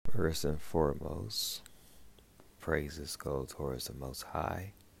First and foremost, praises go towards the Most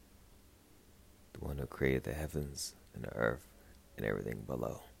High, the one who created the heavens and the earth and everything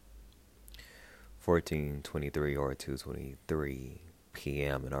below. 14:23 or 2:23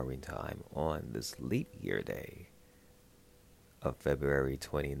 p.m. in Arlington time on this leap year day of February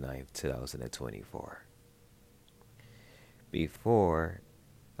 29th, 2024. Before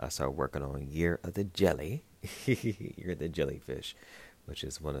I start working on Year of the Jelly, Year of the Jellyfish, which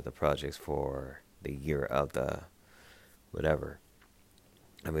is one of the projects for the Year of the whatever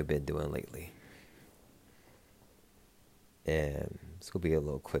that we've been doing lately. And it's going to be a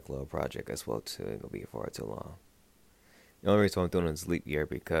quick little project as well too. It ain't going to be for too long. The only reason I'm doing this leap year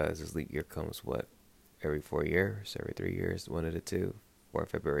because this leap year comes every 4 years, every 3 years, one of the two, or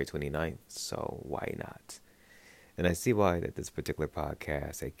February 29th. So why not? And I see why that this particular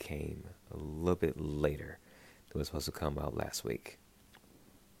podcast, it came a little bit later. It was supposed to come out last week.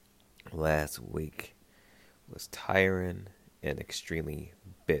 Last week was tiring and extremely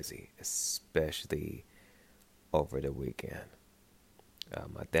busy, especially over the weekend.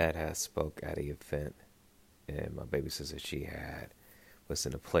 My dad has spoke at an event, and my baby sister was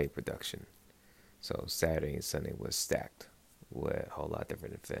in a play production. So Saturday and Sunday was stacked with a whole lot of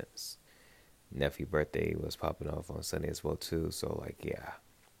different events. Nephew birthday was popping off on Sunday as well too. So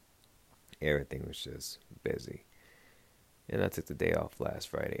everything was just busy. And I took the day off last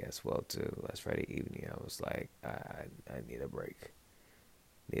Friday as well too. Last Friday evening, I was like, I need a break.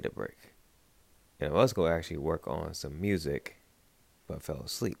 And I was going to actually work on some music, but fell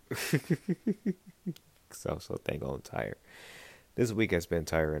asleep. So I was so dang on tired. This week has been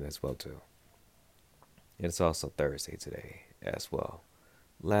tiring as well too. And it's also Thursday today as well.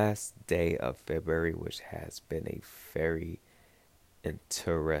 Last day of February, which has been a very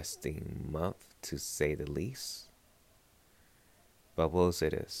interesting month to say the least. But we'll say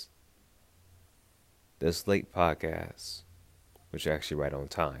this late podcast, which is actually right on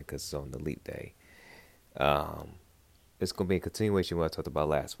time because it's on the leap day, it's going to be a continuation of what I talked about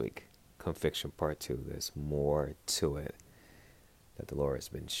last week. Conviction Part 2. There's more to it that the Lord has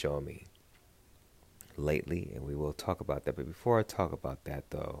been showing me lately, and we will talk about that. But before I talk about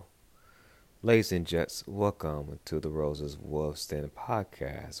that, though, ladies and gents, welcome to the Roses Wolfston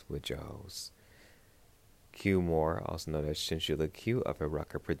podcast with your host, Q Moore, also known as Chinchilla Q of Hit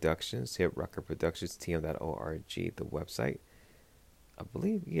Rocker Productions. Hit Rocker Productions, tm.org, the website. I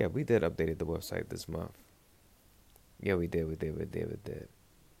believe, we did update the website this month. Yeah, we did. I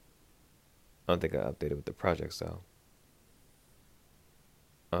don't think I updated with the projects, though.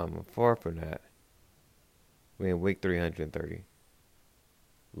 Far from that, we're in week 330.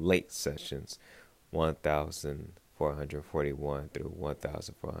 Late sessions, 1,441 through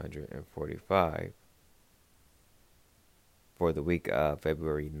 1,445. For the week of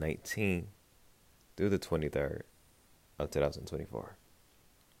February 19th through the 23rd of 2024.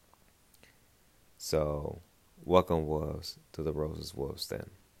 So, welcome, Wolves, to the Roses Wolfston.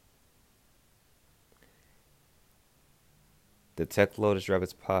 The Tech Lotus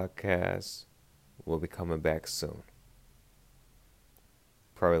Rabbits podcast will be coming back soon.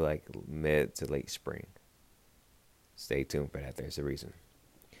 Probably like mid to late spring. Stay tuned for that. There's a reason.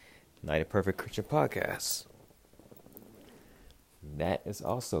 Night of Perfect Christian podcast. That is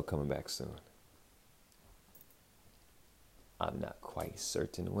also coming back soon. I'm not quite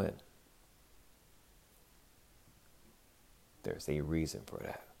certain when. There's a reason for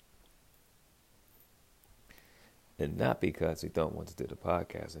that. And not because we don't want to do the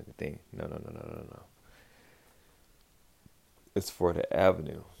podcast or anything. No. It's for the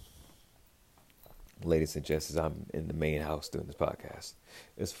avenue. Ladies and gents, I'm in the main house doing this podcast.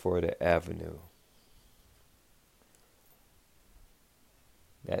 It's for the avenue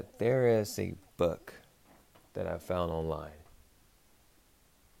that there is a book that I found online.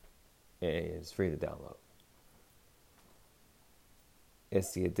 And it's free to download.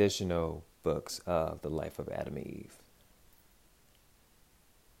 It's the additional books of the life of Adam and Eve.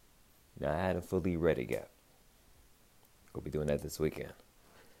 Now, I hadn't fully read it yet. We'll be doing that this weekend.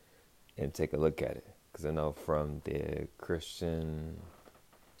 And take a look at it. Because I know from the Christian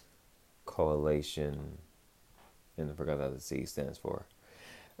Coalition, and I forgot what the C stands for.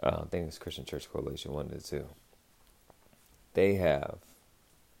 I think it's Christian Church Coalition, one of the two. They have,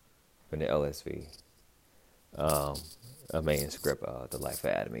 from the LSV, a manuscript of the life of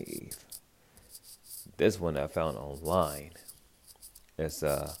Adam and Eve. This one I found online. It's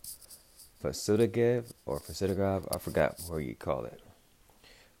Fasudagiv or Fasudagiv, I forgot what you call it.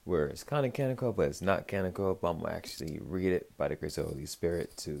 Where it's kind of canonical, but it's not canonical. But I'm going to actually read it by the grace of the Holy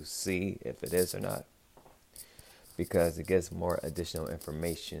Spirit to see if it is or not. because it gives more additional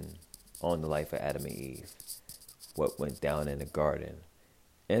information on the life of Adam and Eve, what went down in the garden,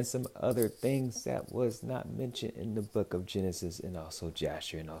 and some other things that was not mentioned in the book of Genesis and also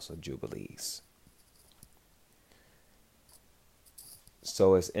Jasher and also Jubilees.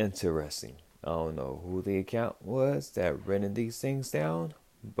 So it's interesting. I don't know who the account was that written these things down,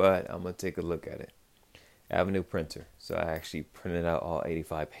 but I'm going to take a look at it. I have a new printer, so I actually printed out all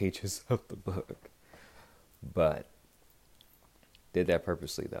 85 pages of the book. But did that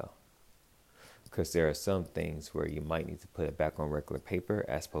purposely though, because there are some things where you might need to put it back on regular paper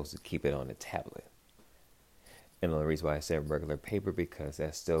as opposed to keep it on a tablet. And the only reason why I said regular paper, because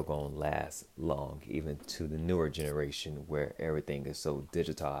that's still going to last long, even to the newer generation where everything is so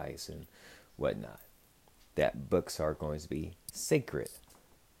digitized and whatnot. That books are going to be sacred,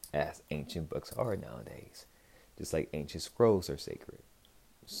 as ancient books are nowadays. Just like ancient scrolls are sacred.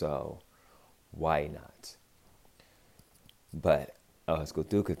 So, why not? But I was going to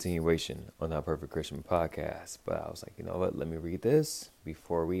do a continuation on our Perfect Christian podcast. But I was like, you know what? Let me read this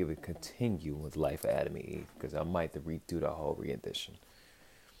before we even continue with Life of Adam and Eve, because I might have to redo the whole re-edition.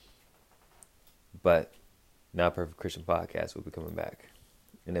 But now Perfect Christian podcast will be coming back.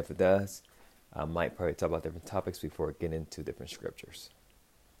 And if it does, I might probably talk about different topics before getting into different scriptures.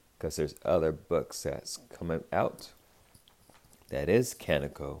 Because there's other books that's coming out that is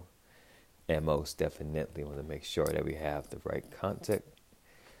canonical. And most definitely want to make sure that we have the right content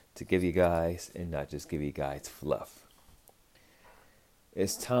to give you guys and not just give you guys fluff.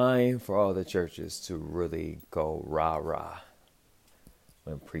 It's time for all the churches to really go rah-rah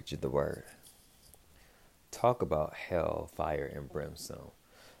when preaching the word. Talk about hell, fire, and brimstone.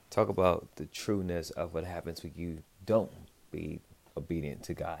 Talk about the trueness of what happens when you don't be obedient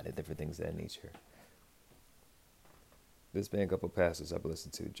to God and different things of that nature. There's been a couple pastors I've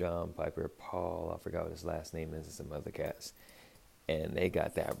listened to, John Piper, Paul, I forgot what his last name is, and some other cats. And they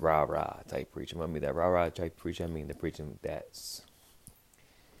got that rah-rah type preaching. I mean, that rah-rah type preaching, I mean the preaching that's...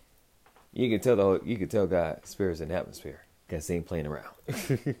 You can tell God spirits in the atmosphere, because they ain't playing around.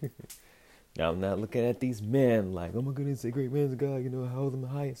 Now, I'm not looking at these men like, oh my goodness, they're great men of God, you know, I hold them in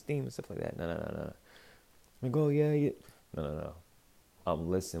high esteem and stuff like that. No. Like, oh yeah. No.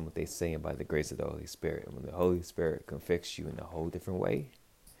 I'm listening to what they're saying by the grace of the Holy Spirit. And when the Holy Spirit convicts you in a whole different way,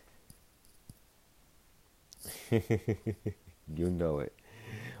 you know it.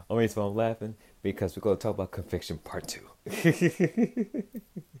 Only reason I'm laughing, because we're going to talk about conviction part 2.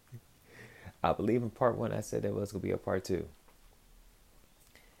 I believe in part 1, I said there was going to be a part 2.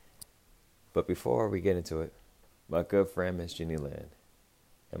 But before we get into it, my good friend Miss Jenny Lynn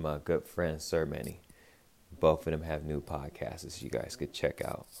and my good friend Sir Manny, both of them have new podcasts you guys could check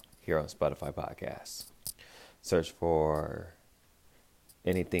out here on Spotify Podcasts. Search for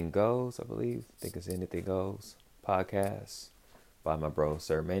Anything Goes, I believe. I think it's Anything Goes podcast by my bro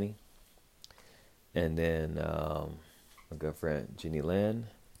Sir Manny. And then my good friend Jenny Lynn.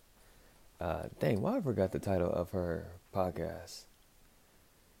 Dang, why I forgot the title of her podcast.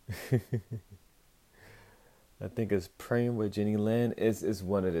 I think it's Praying with Jenny Lynn. It's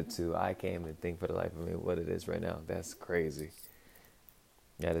one of the two. I can't even think for the life of me what it is right now. That's crazy.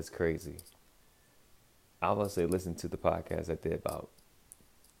 That is crazy. I will say listen to the podcast I did about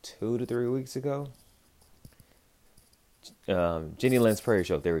 2 to 3 weeks ago. Jenny Lynn's Prayer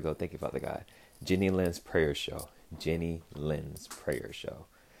Show. There we go. Thank you, Father God. Jenny Lynn's Prayer Show. Jenny Lynn's Prayer Show.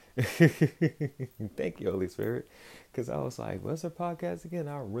 Thank you, Holy Spirit. Because I was like, what's her podcast again?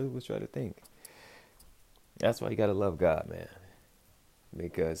 I really was trying to think. That's why you got to love God, man.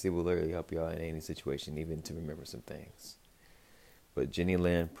 Because it will literally help you out in any situation, even to remember some things. But Jenny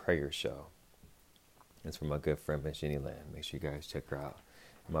Lynn Prayer Show. It's from my good friend, Miss Jenny Lynn. Make sure you guys check her out.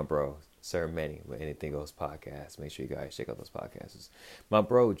 My bro, Sir Manny, with Anything Goes podcast. Make sure you guys check out those podcasts. My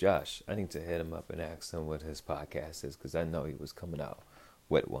bro, Josh, I need to hit him up and ask him what his podcast is, because I know he was coming out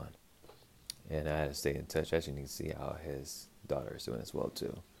with one. And I had to stay in touch. I actually need to see how his daughter is doing as well,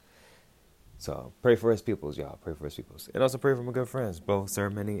 too. So, pray for his peoples, y'all. Pray for his peoples. And also pray for my good friends, both Sir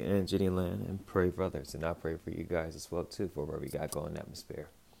Manny and Jenny Lynn. And pray for others. And I pray for you guys as well, too, for where we got going in the atmosphere.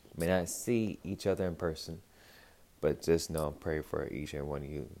 May not see each other in person, but just know and pray for each and one of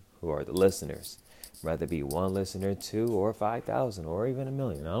you who are the listeners. Rather be one listener, 2 or 5,000 or even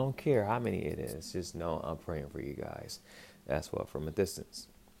 1,000,000. I don't care how many it is. Just know I'm praying for you guys. That's well from a distance.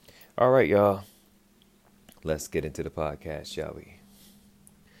 All right, y'all. Let's get into the podcast, shall we?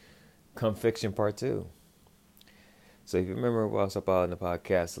 Conviction part 2. So if you remember what I was about in the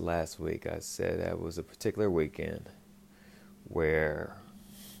podcast last week, I said that was a particular weekend where,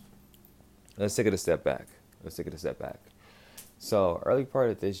 let's take it a step back. So early part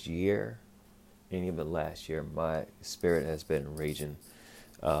of this year, and even last year, my spirit has been raging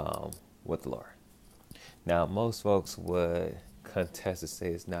with the Lord. Now, most folks would contest to say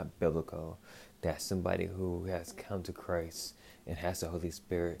it's not biblical that somebody who has come to Christ and has the Holy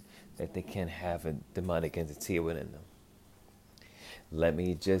Spirit, that they can have a demonic entity within them. Let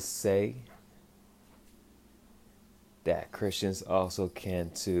me just say that Christians also can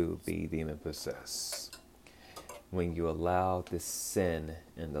too be demon possessed. When you allow the sin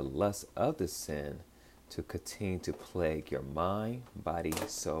and the lust of the sin to continue to plague your mind, body,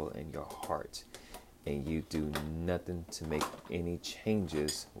 soul, and your heart, and you do nothing to make any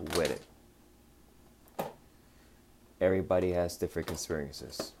changes with it. Everybody has different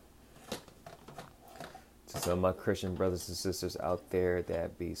experiences. To some of my Christian brothers and sisters out there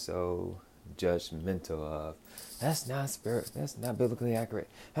that be so judgmental of, that's not spirit, that's not biblically accurate.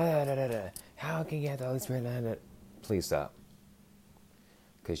 How can you have the Holy Spirit? Please stop.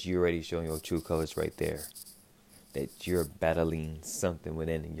 Because you're already showing your true colors right there. That you're battling something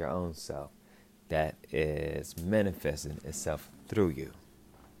within your own self that is manifesting itself through you.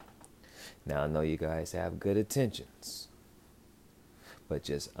 Now, I know you guys have good intentions, but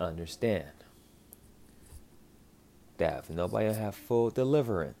just understand that if nobody have full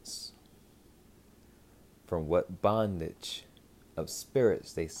deliverance from what bondage of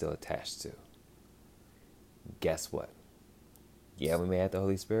spirits they still attached to, guess what? Yeah, we may have the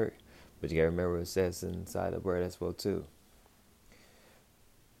Holy Spirit, but you gotta remember what it says inside the word as well too.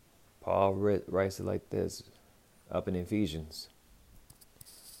 Paul writes it like this up in Ephesians.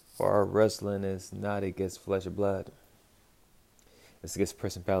 For our wrestling is not against flesh or blood. It's against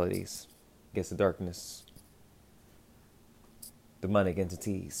principalities, against the darkness, demonic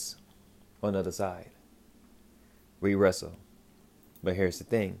entities on the other side. We wrestle. But here's the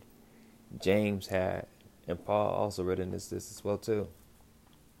thing. James had, and Paul also written this as well too.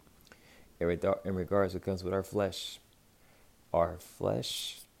 In regards to what comes with our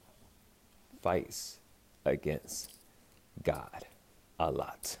flesh fights against God a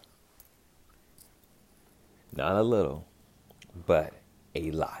lot. Not a little, but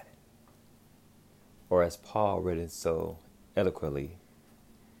a lot. Or as Paul written so eloquently,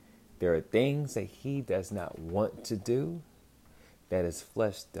 there are things that he does not want to do that his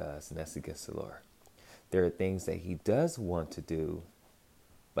flesh does, and that's against the Lord. There are things that he does want to do,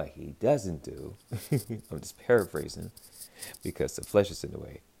 but he doesn't do. I'm just paraphrasing, because the flesh is in the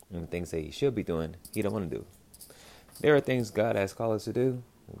way. And the things that he should be doing, he don't want to do. There are things God has called us to do.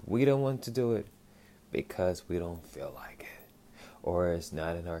 We don't want to do it because we don't feel like it. Or it's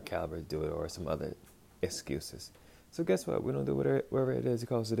not in our caliber to do it, or some other excuses. So guess what? We don't do whatever it is he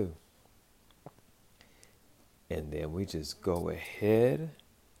calls us to do. And then we just go ahead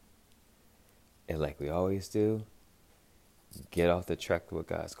and, like we always do, get off the track of what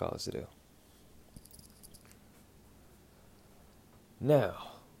God's called us to do.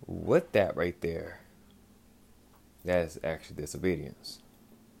 Now, with that right there, that is actually disobedience.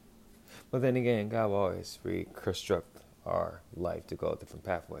 But then again, God will always reconstruct our life to go a different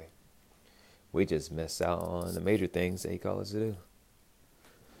pathway. We just miss out on the major things that he called us to do.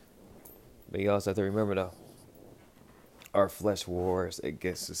 But you also have to remember though, our flesh wars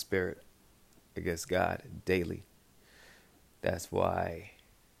against the spirit, against God daily. That's why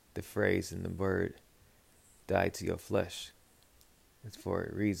the phrase in the word, die to your flesh, is for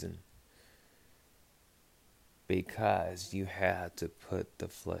a reason. Because you had to put the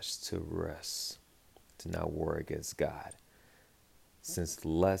flesh to rest, to not war against God. Since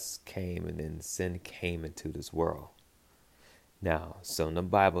lust came and then sin came into this world. Now, some of the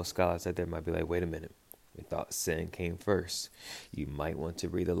Bible scholars out there might be like, wait a minute. We thought sin came first. You might want to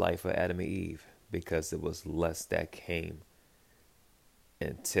read the life of Adam and Eve, because it was lust that came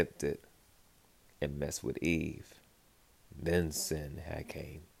and tipped it and messed with Eve. Then sin had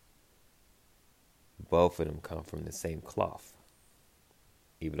came. Both of them come from the same cloth,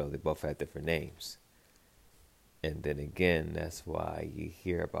 even though they both had different names. And then again, that's why you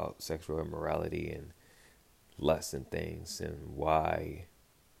hear about sexual immorality and lust and things, and why.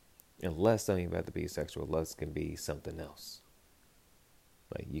 And lust don't even have to be sexual. Lust can be something else.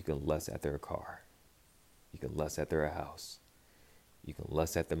 Like you can lust after a car. You can lust after a house. You can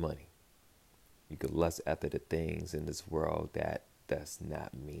lust after money. You can lust after the things in this world that does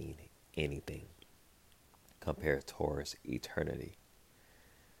not mean anything compared towards eternity.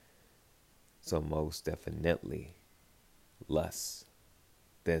 So most definitely lust,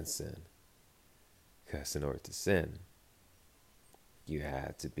 then sin. Because in order to sin, you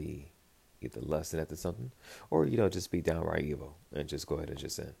have to be either lusting after something, or just be downright evil and just go ahead and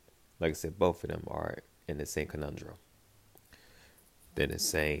just sin. Like I said, both of them are in the same conundrum. They're the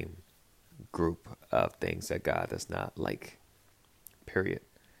same group of things that God does not like, period.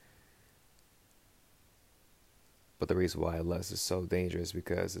 But the reason why lust is so dangerous is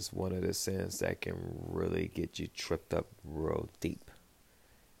because it's one of the sins that can really get you tripped up real deep.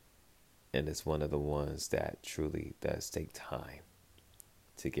 And it's one of the ones that truly does take time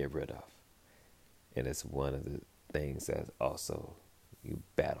to get rid of. And it's one of the things that also you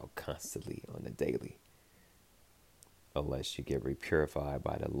battle constantly on the daily. Unless you get repurified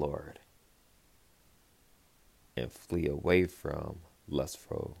by the Lord and flee away from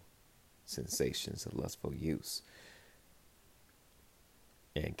lustful sensations and lustful use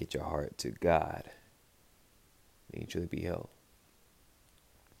and get your heart to God, then you truly be healed.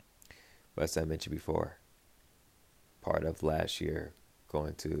 But as I mentioned before, part of last year,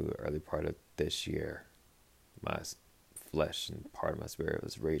 going to early part of this year, my flesh and part of my spirit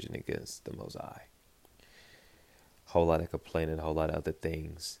was raging against the Most High. Whole lot of complaining, a whole lot of other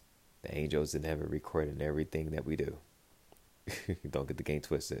things. The angels in heaven recording everything that we do. Don't get the game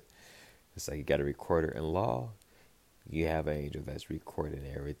twisted. It's like you got a recorder in law. You have an angel that's recording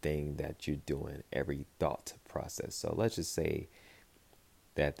everything that you're doing, every thought process. So let's just say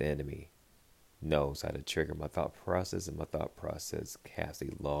that the enemy knows how to trigger my thought process, and my thought process has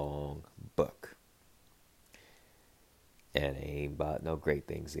a long book. And it ain't about no great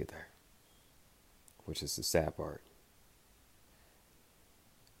things either, which is the sad part.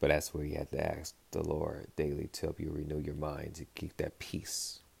 But that's where you have to ask the Lord daily to help you renew your mind, to keep that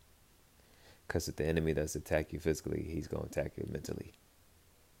peace. Because if the enemy does attack you physically, he's going to attack you mentally.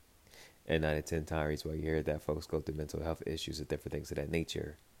 And 9 to 10 times why you hear that folks go through mental health issues and different things of that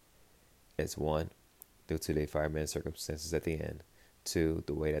nature. It's 1, due to the environmental circumstances at the end. 2,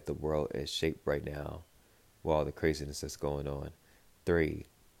 the way that the world is shaped right now, with all the craziness that's going on. 3,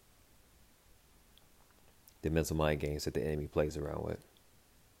 the mental mind games that the enemy plays around with.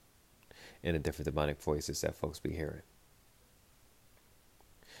 And the different demonic voices that folks be hearing.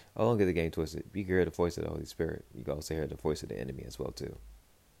 Oh, don't get the game twisted. You can hear the voice of the Holy Spirit. You can also hear the voice of the enemy as well, too.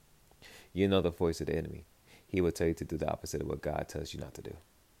 You know the voice of the enemy. He will tell you to do the opposite of what God tells you not to do.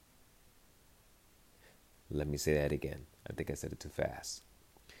 Let me say that again. I think I said it too fast.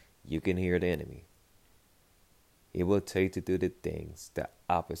 You can hear the enemy. He will tell you to do the things the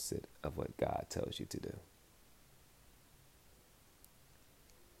opposite of what God tells you to do.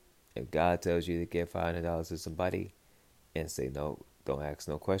 If God tells you to give $500 to somebody and say no, don't ask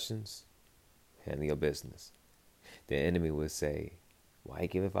no questions, handle your business. The enemy would say, why are you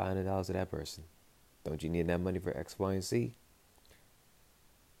giving $500 to that person? Don't you need that money for X, Y, and Z?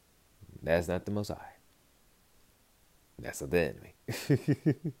 That's not the Most High. That's of the enemy.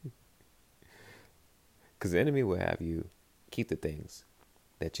 Because the enemy will have you keep the things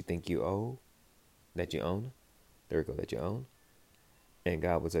that you think you owe, that you own. There we go, that you own. And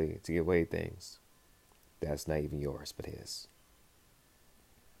God will tell you to give away things that's not even yours, but His.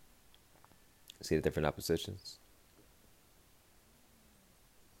 See the different oppositions?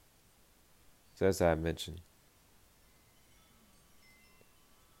 So as I mentioned,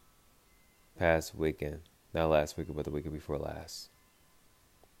 past weekend, not last weekend, but the weekend before last,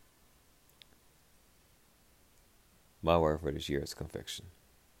 my word for this year is conviction.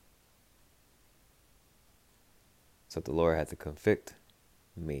 So the Lord had to convict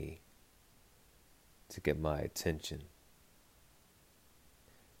me to get my attention.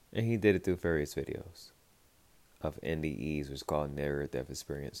 And He did it through various videos of NDEs, which is called near-death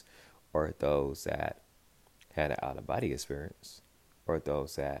experience, or those that had an out-of-body experience, or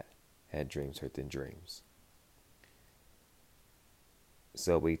those that had dreams within dreams.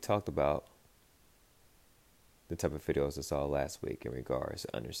 So we talked about the type of videos I saw last week in regards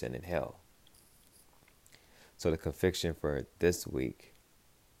to understanding hell. So the conviction for this week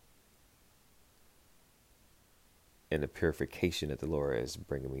and the purification that the Lord is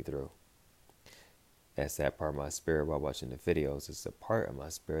bringing me through. That's that part of my spirit while watching the videos. It's a part of my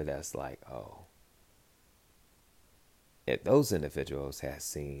spirit that's like, oh, if those individuals have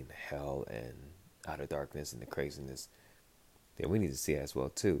seen hell and outer darkness and the craziness, then we need to see it as well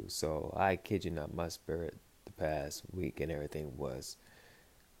too. So I kid you not, my spirit the past week and everything was,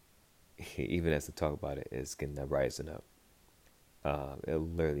 even as to talk about it, it's getting that rising up. It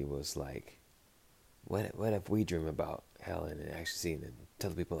literally was like, what if we dream about hell and actually seeing it and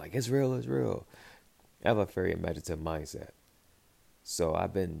telling people like, it's real, it's real. I have a very imaginative mindset. So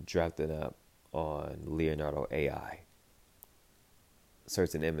I've been drafting up on Leonardo AI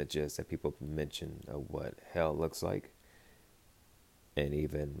certain images that people mention of what hell looks like, and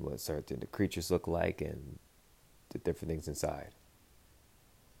even what certain the creatures look like and the different things inside.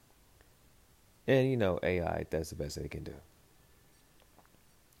 And you know, AI, that's the best they can do.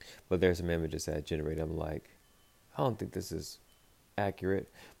 But there's some images that I generate. I'm like, I don't think this is accurate.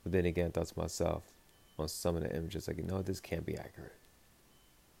 But then again, I thought to myself on some of the images, like, this can't be accurate.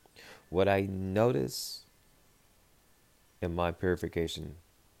 What I notice in my purification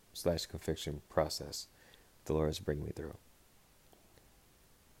 / conviction process, the Lord is bringing me through.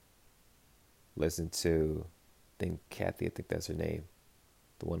 Listen to, Kathy, I think that's her name,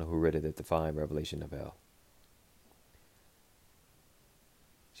 the one who read it, the Divine Revelation of Hell.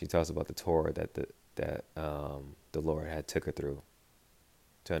 She talks about the Torah that the Lord had took her through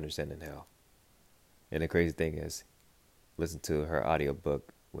to understand in hell. And the crazy thing is, listen to her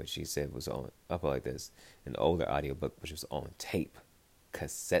audiobook, which she said was on up like this, an older audiobook which was on tape,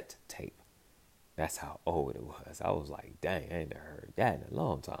 cassette tape. That's how old it was. I was like, dang, I ain't never heard that in a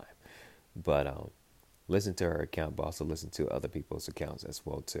long time. But listen to her account, but also listen to other people's accounts as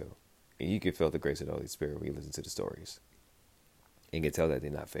well too. And you can feel the grace of the Holy Spirit when you listen to the stories. And you can tell that they're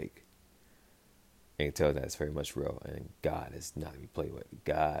not fake. And you can tell that it's very much real. And God is not to be played with.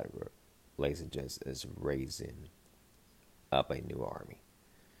 God, ladies and gents, is raising up a new army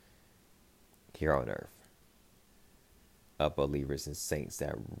here on earth of believers and saints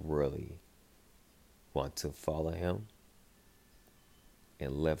that really want to follow Him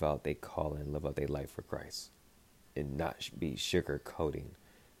and live out their calling, live out their life for Christ, and not be sugarcoating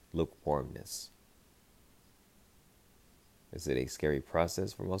lukewarmness. Is it a scary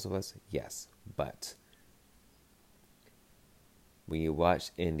process for most of us? Yes, but when you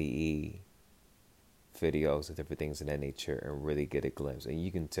watch NDE videos and different things of that nature and really get a glimpse, and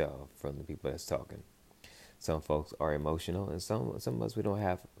you can tell from the people that's talking, some folks are emotional, and some of us, we don't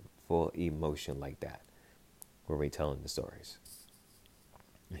have full emotion like that when we're telling the stories.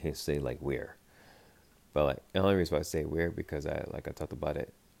 You say like weird, but like the only reason why I say weird because I talked about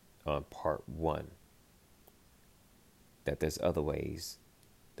it on part 1, that there's other ways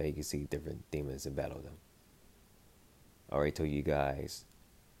that you can see different demons and battle them. I already told you guys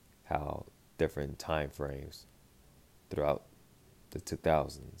how different time frames throughout the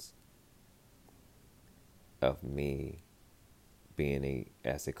 2000s of me being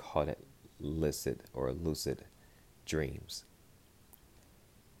as they call it, lucid dreams.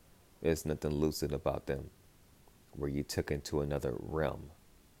 There's nothing lucid about them where you took into another realm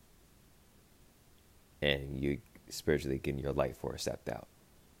and you spiritually getting your life force stepped out.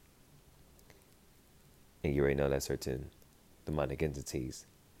 And you already know that certain demonic entities,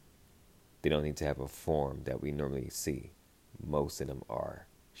 they don't need to have a form that we normally see. Most of them are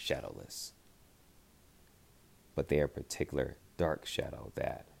shadowless. But they are a particular dark shadow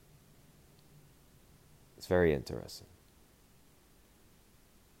that it's very interesting.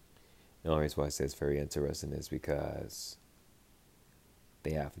 The only reason why I say it's very interesting is because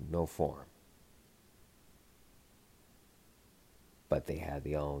they have no form. But they have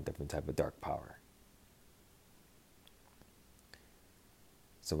their own different type of dark power.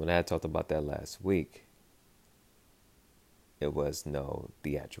 So when I talked about that last week, it was no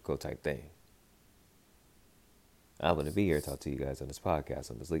theatrical type thing. I wouldn't be here to talk to you guys on this podcast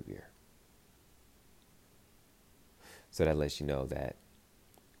on this leap year. So that lets you know that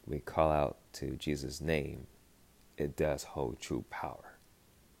we call out to Jesus' name, it does hold true power.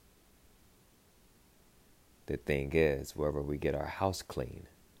 The thing is, wherever we get our house clean,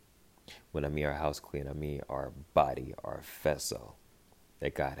 when I mean our house clean, I mean our body, our vessel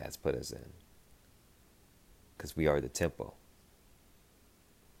that God has put us in. Because we are the temple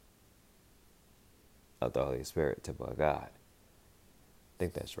of the Holy Spirit, temple of God. I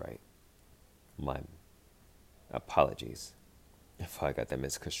think that's right. My apologies if I got that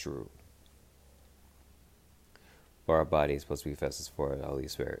misconstrued. But our body is supposed to be vessels for the Holy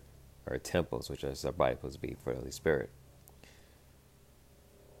Spirit. Our temples, which is our body, supposed to be for the Holy Spirit.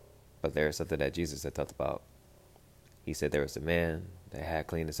 But there's something that Jesus had talked about. He said there was a man that had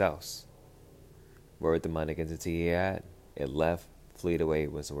cleaned his house. Where the demonic entity he had, it left, fled away,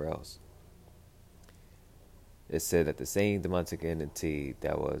 went somewhere else. It said that the same demonic entity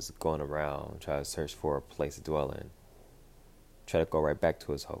that was going around trying to search for a place to dwell in, tried to go right back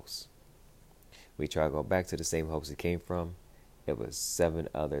to his host. We tried to go back to the same host he came from. It was 7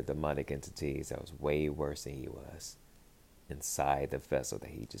 other demonic entities that was way worse than he was inside the vessel that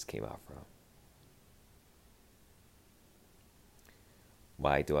he just came out from.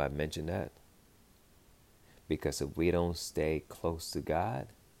 Why do I mention that? Because if we don't stay close to God,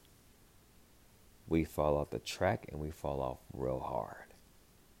 we fall off the track and we fall off real hard.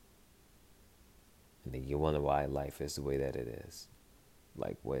 And then you wonder why life is the way that it is.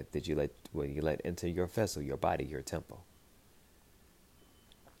 Like what you let into your vessel, your body, your temple.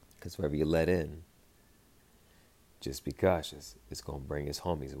 Because wherever you let in, Just be cautious. It's going to bring his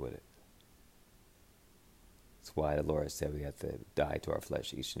homies with it. That's why the Lord said we have to die to our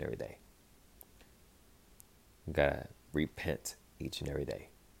flesh each and every day. We got to repent each and every day.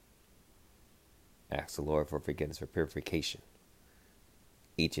 Ask the Lord for forgiveness, for purification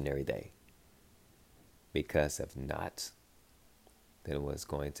each and every day. Because if not, then what's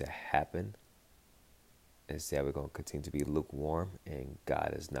going to happen is that we're going to continue to be lukewarm, and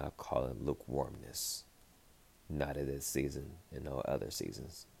God is not calling lukewarmness. Not in this season and no other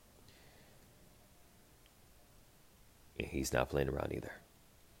seasons. And he's not playing around either.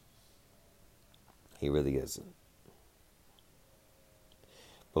 He really isn't.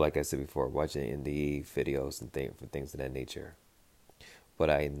 But like I said before, watching NDE videos and things of that nature, what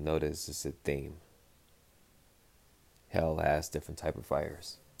I noticed is a theme. Hell has different type of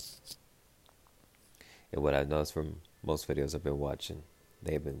fires. And what I've noticed from most videos I've been watching,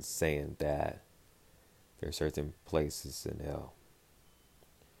 they've been saying that there are certain places in hell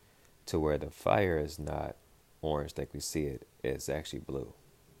to where the fire is not orange like we see it, it's actually blue.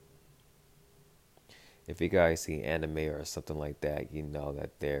 If you guys see anime or something like that, you know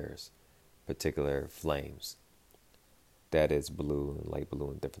that there's particular flames that is blue and light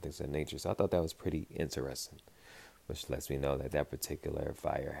blue and different things of that nature. So I thought that was pretty interesting, which lets me know that that particular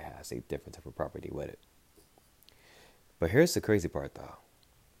fire has a different type of property with it. But here's the crazy part though.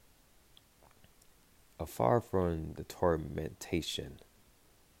 Afar from the tormentation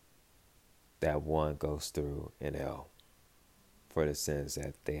that one goes through in hell for the sins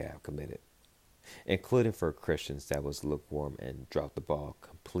that they have committed, including for Christians that was lukewarm and dropped the ball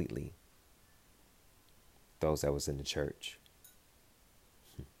completely, those that was in the church,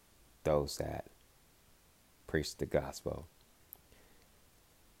 those that preached the gospel,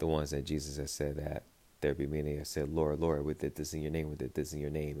 the ones that Jesus has said that there be many that said, Lord, Lord, we did this in your name, we did this in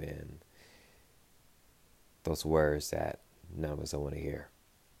your name, and those words that none of us want to hear.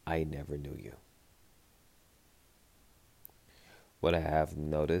 I never knew you. What I have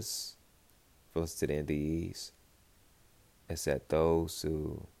noticed, first to the NDEs, is that those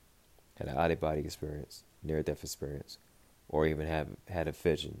who had an out-of-body experience, near-death experience, or even have had a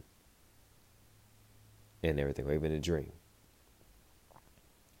vision and everything, or even a dream,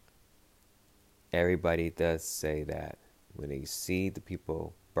 everybody does say that when they see the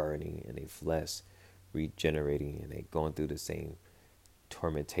people burning and their flesh regenerating and they going through the same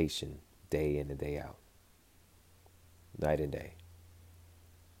tormentation day in and day out, night and day,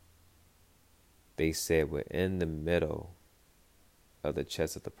 they said within the middle of the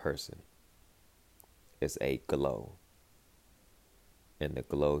chest of the person is a glow, and the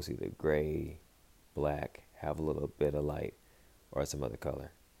glow is either gray, black, have a little bit of light, or some other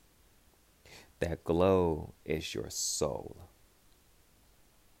color. That glow is your soul.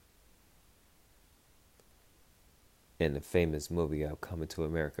 In the famous movie Coming to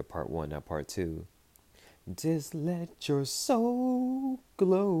America Part 1, not Part 2, just let your soul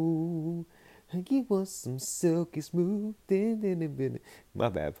glow. You want some silky smooth. My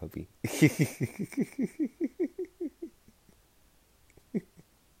bad, puppy.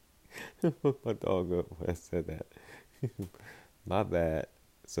 My dog up when I said that. My bad.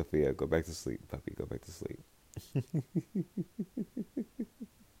 Sophia, go back to sleep. Puppy, go back to sleep.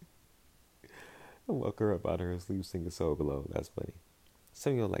 I woke her up out of her sleep singing Soul Glow. That's funny.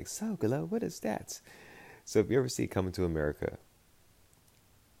 Some of you are like, Soul Glow, what is that? So if you ever see Coming to America,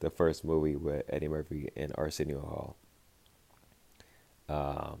 the first movie with Eddie Murphy and Arsenio Hall,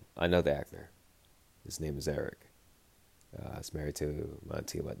 I know the actor. His name is Eric. He's married to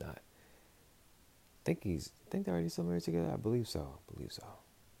Monty and whatnot. I think they're already still married together. I believe so.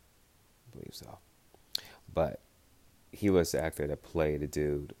 But he was the actor that played the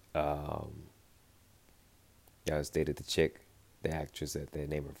dude. I was dated the chick, the actress that they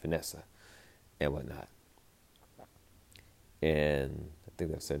named her Vanessa and whatnot. And I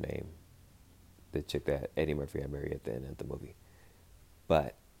think that's her name. The chick that Eddie Murphy had married at the end of the movie.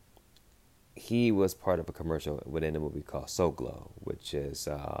 But he was part of a commercial within the movie called Soul Glow, which is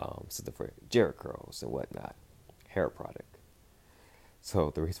something for Jerry curls and whatnot, hair product.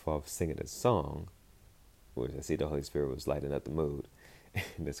 So the reason why I was singing this song, which I see the Holy Spirit was lighting up the mood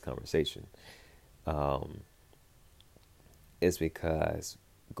in this conversation, is because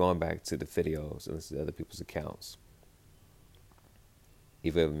going back to the videos and listening to other people's accounts,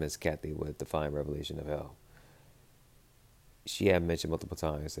 even Miss Kathy with Define Revelation of Hell, she had mentioned multiple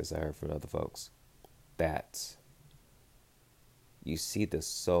times, as I heard from other folks, that you see the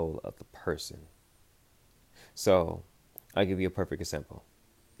soul of the person. So, I'll give you a perfect example.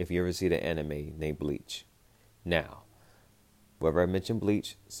 If you ever see the anime named Bleach. Now, whenever I mention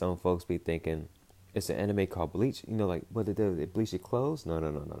Bleach, some folks be thinking It's an anime called Bleach. You know, like what they do? They bleach your clothes? No,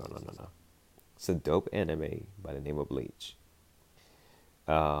 no, no, no, no, no, no, no. It's a dope anime by the name of Bleach.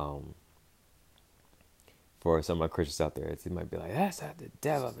 Um, for some of my Christians out there, they might be like, "That's not the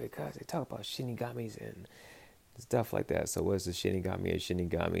devil," because they talk about shinigamis and stuff like that. So, what's a shinigami? A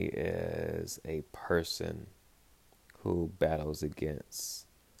shinigami is a person who battles against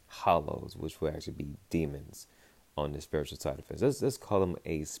hollows, which would actually be demons on the spiritual side of things. Let's call them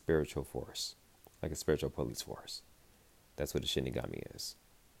a spiritual force, like a spiritual police force. That's what a shinigami is.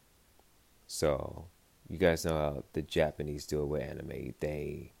 So, you guys know how the Japanese do it with anime.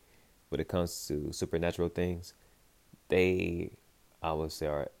 They, when it comes to supernatural things, they, I would say,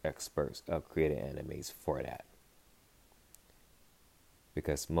 are experts of creating animes for that.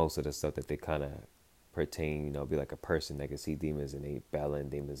 Because most of the stuff that they kind of pertain, be like a person that can see demons and they battling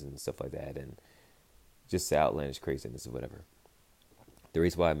demons and stuff like that, and just outlandish craziness or whatever. The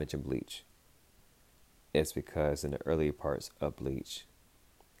reason why I mentioned Bleach is because in the early parts of Bleach,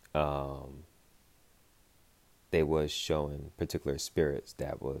 they was showing particular spirits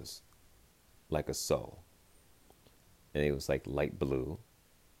that was like a soul, and it was like light blue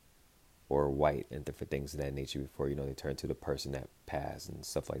or white and different things of that nature before they turn to the person that passed and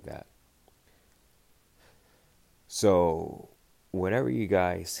stuff like that. So whenever you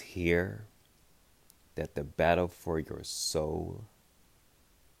guys hear that the battle for your soul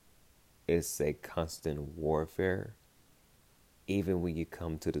is a constant warfare, even when you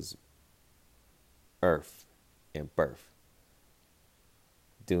come to this earth and birth,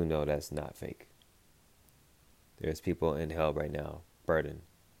 do know that's not fake. There's people in hell right now, burdened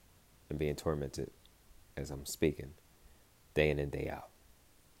and being tormented as I'm speaking, day in and day out.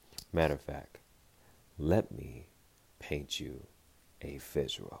 Matter of fact, let me paint you a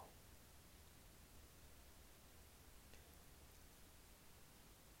visual.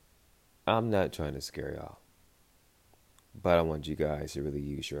 I'm not trying to scare y'all, but I want you guys to really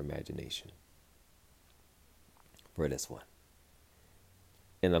use your imagination for this one.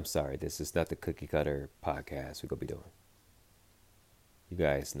 And I'm sorry, this is not the cookie cutter podcast we're going to be doing. You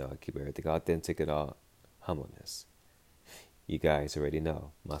guys know I keep everything authentic and all humbleness. You guys already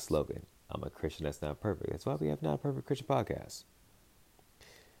know my slogan. I'm a Christian that's not perfect. That's why we have Not a Perfect Christian Podcast.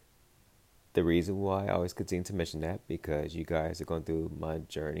 The reason why I always continue to mention that, because you guys are going through my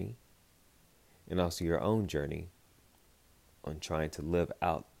journey and also your own journey on trying to live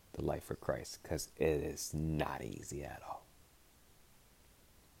out the life for Christ, because it is not easy at all.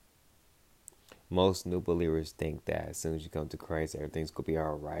 Most new believers think that as soon as you come to Christ, everything's going to be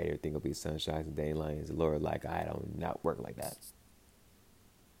all right. Everything will be sunshine and dandelions. Lord, like, I don't not work like that.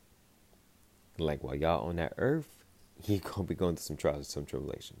 Like, while y'all on that earth, you're going to be going through some trials and some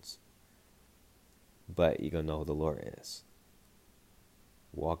tribulations. But you're going to know who the Lord is.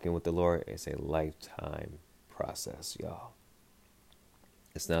 Walking with the Lord is a lifetime process, y'all.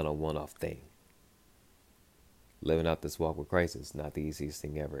 It's not a one-off thing. Living out this walk with Christ is not the easiest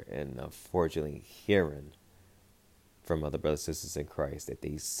thing ever. And unfortunately, hearing from other brothers and sisters in Christ that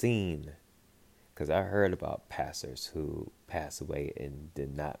they've seen, because I heard about pastors who passed away and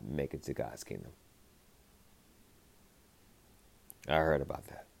did not make it to God's kingdom. I heard about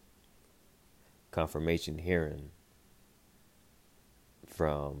that. Confirmation hearing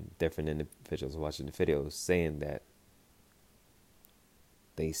from different individuals watching the videos saying that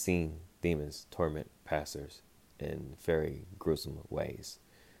they seen demons torment pastors in very gruesome ways.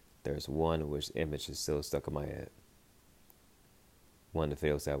 There's one which image is still stuck in my head. One of the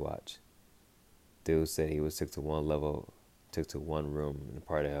videos I watched. Dude said he was took to one room in a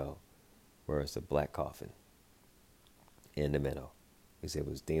part of hell where it's a black coffin in the middle. He said it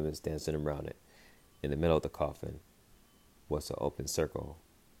was demons dancing around it. In the middle of the coffin was an open circle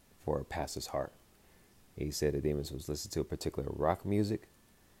for a pastor's heart. He said the demons was listening to a particular rock music.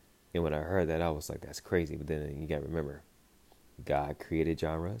 And when I heard that, I was like, that's crazy. But then you got to remember, God created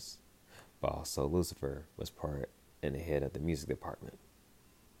genres, but also Lucifer was part and the head of the music department.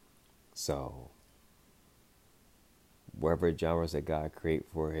 So, whatever genres that God create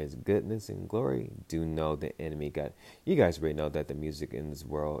for his goodness and glory, do know the enemy got. You guys already know that the music in this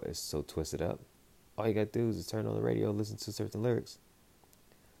world is so twisted up. All you got to do is turn on the radio, listen to certain lyrics.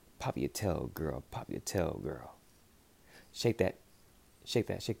 Pop your tail, girl. Pop your tail, girl. Shake that. Shake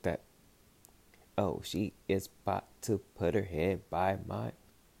that, shake that. Oh, she is about to put her head by my...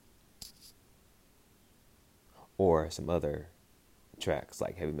 Or some other tracks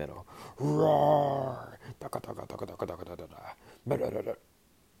like heavy metal. Roar! You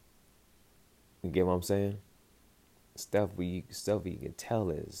get what I'm saying? Stuff you can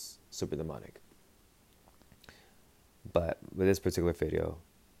tell is super demonic. But with this particular video,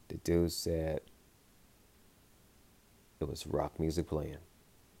 the dude said It was rock music playing,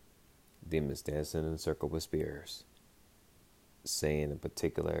 demons dancing in a circle with spears, saying a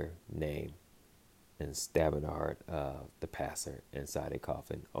particular name, and stabbing the heart of the pastor inside a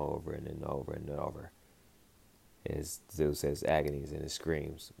coffin over and over and over. His agonies and his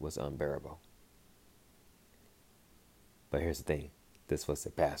screams was unbearable. But here's the thing. This was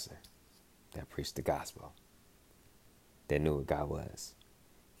the pastor that preached the gospel, that knew what God was.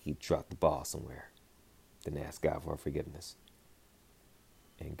 He dropped the ball somewhere, then asked God for forgiveness,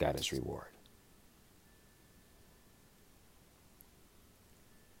 and got his reward.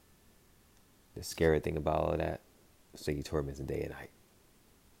 The scary thing about all of that, so you tormented day and night.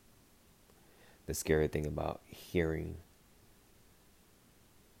 The scary thing about hearing,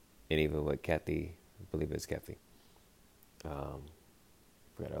 and even what Kathy, I believe it's Kathy, forgot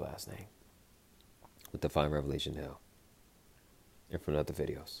her last name, with Divine Revelation Hell, and from other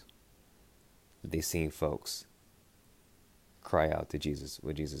videos, they seen folks cry out to Jesus,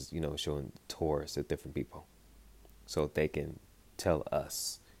 with Jesus, showing tours to different people, so they can tell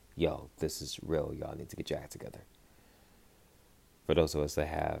us, yo, this is real, y'all need to get your act together. For those of us that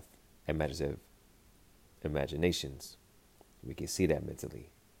have imaginative imaginations, we can see that mentally.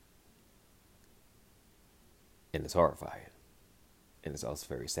 And it's horrifying. And it's also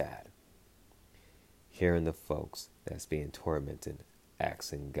very sad. Hearing the folks that's being tormented,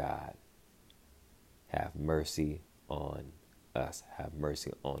 asking God, have mercy on us, have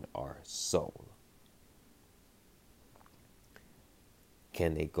mercy on our soul.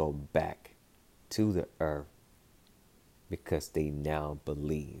 Can they go back to the earth because they now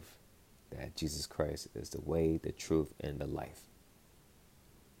believe that Jesus Christ is the way, the truth, and the life?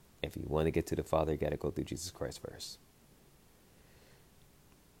 If you want to get to the Father, you got to go through Jesus Christ first.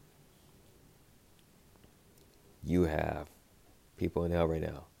 You have people in hell right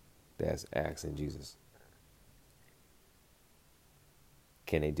now that's asking Jesus,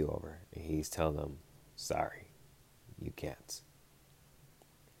 can they do over? And he's telling them, sorry, you can't.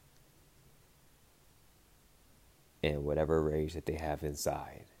 And whatever rage that they have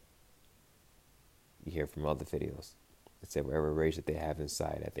inside, you hear from all the videos, it said whatever rage that they have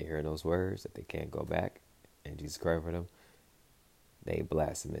inside, that they hear those words, that they can't go back, and Jesus cried for them, they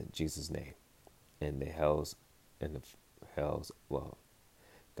blaspheme in Jesus' name. And the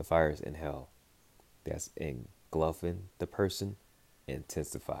fires in hell that's engulfing the person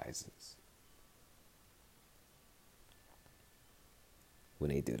intensifies when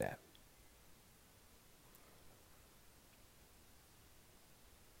they do that.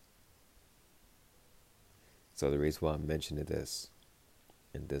 So the reason why I'm mentioning this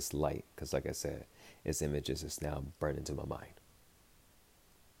in this light, because like I said, it's images that's now burned into my mind.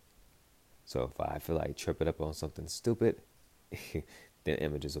 So if I feel like tripping up on something stupid, then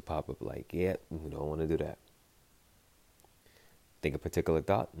images will pop up like, yeah, we don't want to do that. Think a particular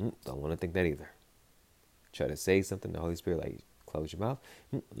thought, don't want to think that either. Try to say something, the Holy Spirit, like, close your mouth,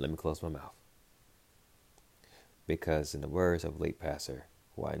 let me close my mouth. Because in the words of late pastor,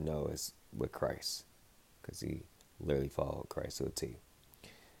 who I know is with Christ, because he literally followed Christ to a T.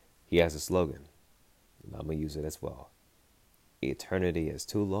 He has a slogan, and I'm going to use it as well. Eternity is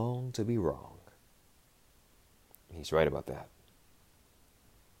too long to be wrong. He's right about that.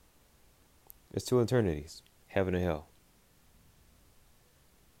 There's two eternities, heaven and hell.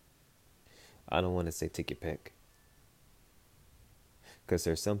 I don't want to say take your pick, because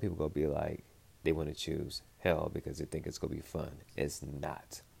there's some people going to be like, they want to choose hell because they think it's going to be fun. It's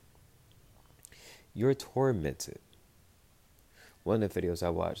not. You're tormented. One of the videos I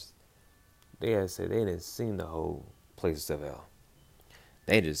watched, they had said they didn't seen the whole places of hell.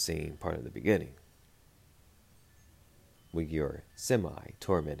 They just seen part of the beginning, when you're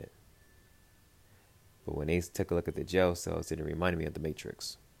semi-tormented. But when they took a look at the jail cells, it reminded me of the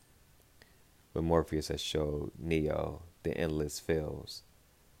Matrix, when Morpheus has showed Neo the endless fields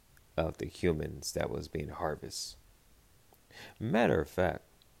of the humans that was being harvested. Matter of fact,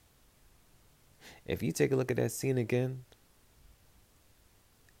 if you take a look at that scene again,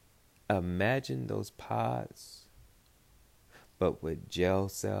 imagine those pods, but with jail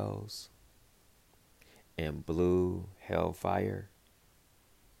cells and blue hellfire,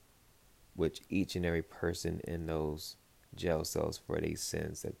 which each and every person in those jail cells for these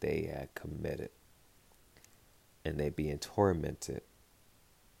sins that they had committed, and they being tormented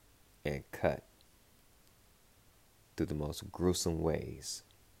and cut through the most gruesome ways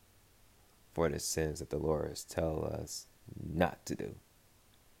for the sins that the Lord has tell us not to do,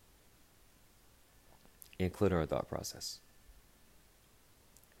 including our thought process.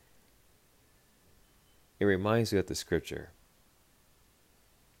 It reminds you of the scripture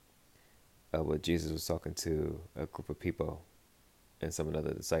what Jesus was talking to a group of people and some of the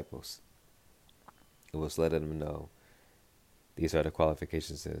other disciples. It was letting them know these are the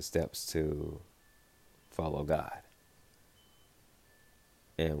qualifications and steps to follow God.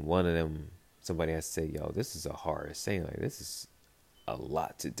 And one of them, somebody has to say, yo, this is a hard saying. Like, this is a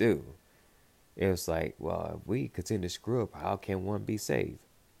lot to do. It was like, well, if we continue to screw up, how can one be saved?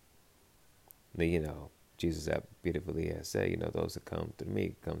 Then, Jesus beautifully has said, those that come through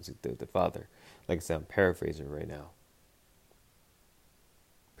me comes through the Father. Like I said, I'm paraphrasing right now.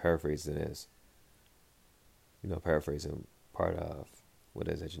 Paraphrasing is, paraphrasing part of what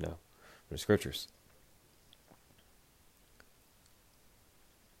is it, from the scriptures.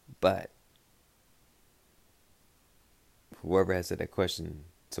 But whoever has said that question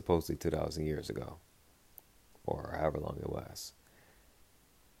supposedly 2,000 years ago, or however long it was,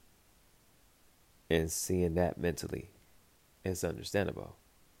 and seeing that mentally, it's understandable.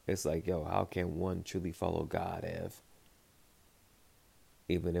 It's like, yo, how can one truly follow God if,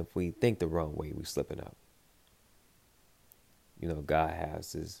 even if we think the wrong way, we slipping up? God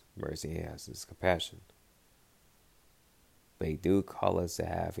has his mercy, he has his compassion. But he do call us to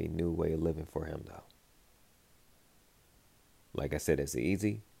have a new way of living for him, though. Like I said, is it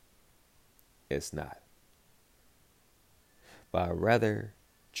easy? It's not. But I'd rather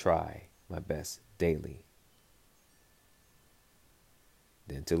try my best daily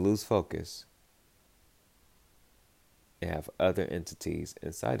than to lose focus and have other entities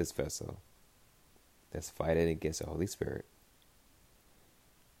inside this vessel that's fighting against the Holy Spirit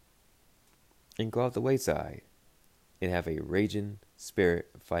and go out the wayside and have a raging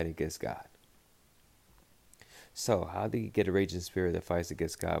spirit fighting against God. So, how do you get a raging spirit that fights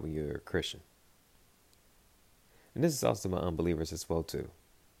against God when you're a Christian? And this is also my unbelievers as well, too.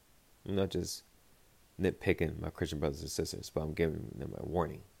 I'm not just nitpicking my Christian brothers and sisters, but I'm giving them a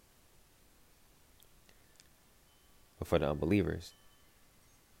warning. But for the unbelievers,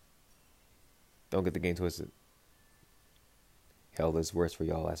 don't get the game twisted. Hell is worse for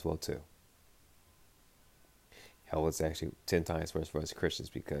y'all as well, too. Hell is actually 10 times worse for us Christians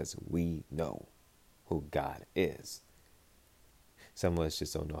because we know who God is. Some of us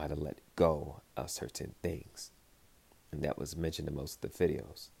just don't know how to let go of certain things. And that was mentioned in most of the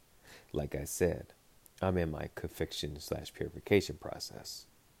videos. Like I said, I'm in my conviction/purification process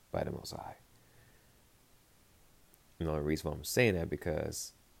by the Most High. And the only reason why I'm saying that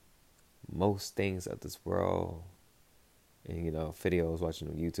because most things of this world and, videos, watching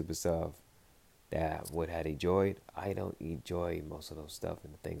on YouTube and stuff, that would have enjoyed, I don't enjoy most of those stuff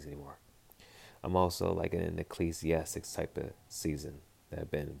and the things anymore. I'm also like in an Ecclesiastics type of season that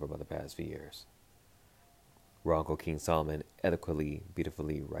I've been for about the past few years. Where Uncle King Solomon eloquently,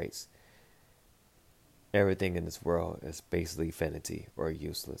 beautifully writes, everything in this world is basically vanity or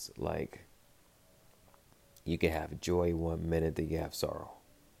useless. Like, you can have joy 1 minute, then you have sorrow.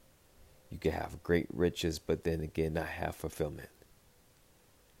 You can have great riches, but then again, not have fulfillment.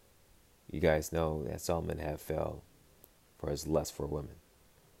 You guys know that Solomon had fell for his lust for women.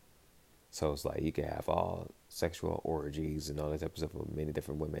 So it's like you can have all sexual orgies and all that type of stuff with many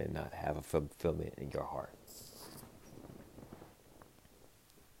different women and not have a fulfillment in your heart.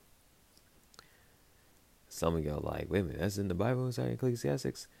 Some of y'all like, wait a minute, that's in the Bible, it's in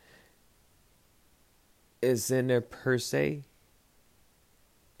Ecclesiastics. It's in there per se,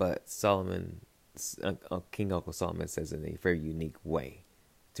 but King Uncle Solomon says in a very unique way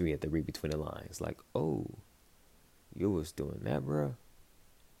to me, have to read between the lines. Like, oh, you was doing that, bro,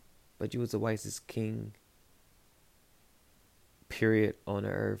 but you was the wisest king, period, on the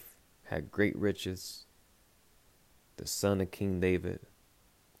earth, had great riches, the son of King David.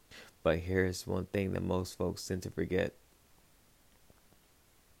 But here's one thing that most folks tend to forget.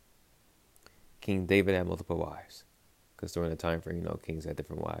 King David had multiple wives. Because during the time frame, kings had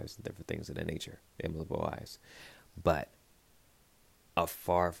different wives and different things of that nature. They had multiple wives. But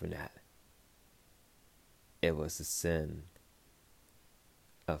afar from that, it was the sin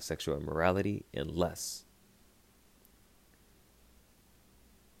of sexual immorality and lust.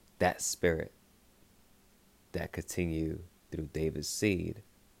 That spirit that continued through David's seed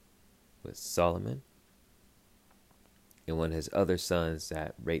with Solomon and one of his other sons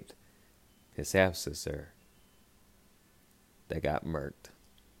that raped his half-sister that got murked,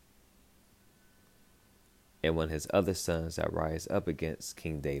 and one of his other sons that rise up against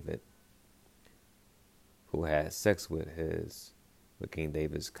King David, who had sex with King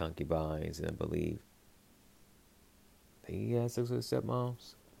David's concubines, and I believe he had sex with his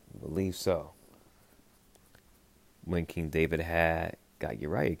stepmoms. I believe so. When King David got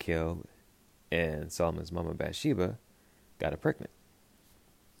Uriah killed, and Solomon's mama Bathsheba got her pregnant.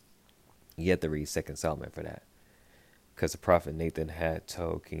 You have to read Second Solomon for that. Because the prophet Nathan had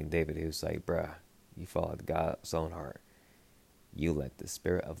told King David, he was like, bruh, you followed God's own heart. You let the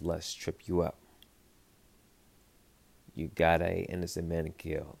spirit of lust trip you up. You got a innocent man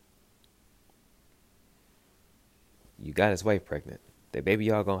killed. You got his wife pregnant. The baby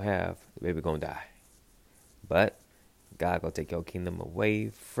y'all gonna have, the baby gonna die. But God gonna take your kingdom away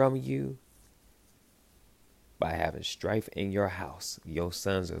from you by having strife in your house. Your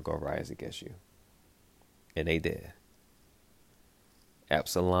sons are gonna rise against you. And they did.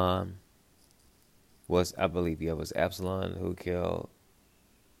 Absalom was, I believe, it was Absalom who killed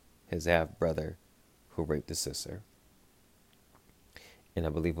his half brother who raped his sister. And I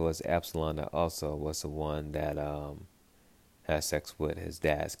believe it was Absalom that also was the one that had sex with his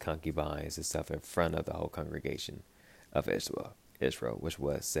dad's concubines and stuff in front of the whole congregation of Israel, which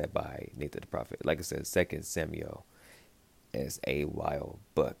was said by Nathan the prophet. Like I said, 2 Samuel is a wild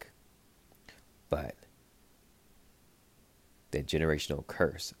book. But the generational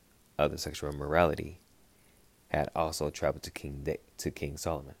curse of the sexual immorality had also traveled to King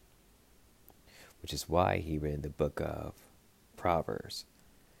Solomon, which is why he read the book of Proverbs,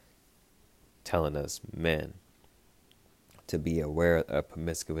 telling us men to be aware of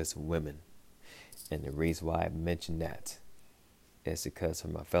promiscuous women. And the reason why I mentioned that is because for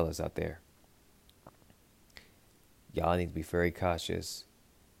my fellas out there, y'all need to be very cautious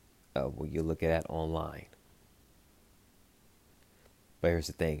of what you're looking at online. But here's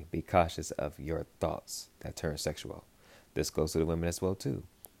the thing, be cautious of your thoughts that turn sexual. This goes to the women as well too.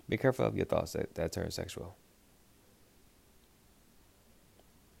 Be careful of your thoughts that turn sexual.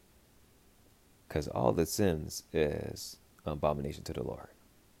 Because all the sins is abomination to the Lord.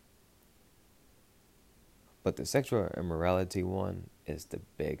 But the sexual immorality one is the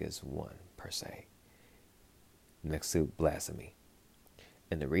biggest one per se, next to blasphemy.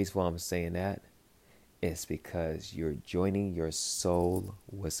 And the reason why I'm saying that is because you're joining your soul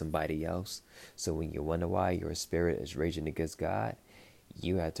with somebody else. So when you wonder why your spirit is raging against God,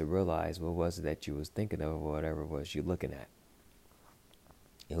 you have to realize what was it that you was thinking of, or whatever it was you looking at,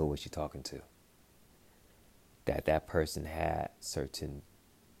 and who was you talking to. That person had certain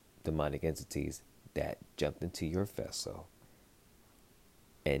demonic entities that jumped into your vessel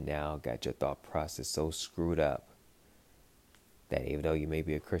and now got your thought process so screwed up that even though you may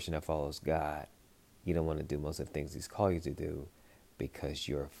be a Christian that follows God, you don't want to do most of the things He's called you to do because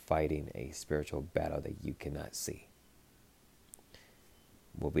you're fighting a spiritual battle that you cannot see.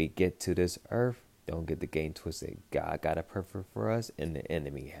 When we get to this earth, don't get the game twisted. God got a purpose for us, and the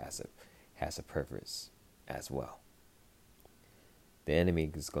enemy has a purpose as well. The enemy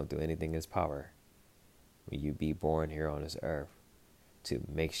is going to do anything in his power when you be born here on this earth to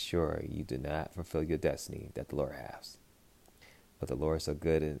make sure you do not fulfill your destiny that the Lord has. But the Lord is so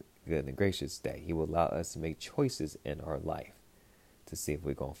good and gracious that He will allow us to make choices in our life to see if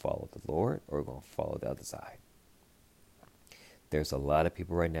we're going to follow the Lord or we're going to follow the other side. There's a lot of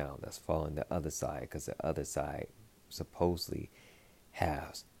people right now that's following the other side because the other side supposedly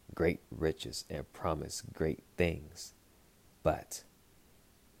has great riches and promise great things. But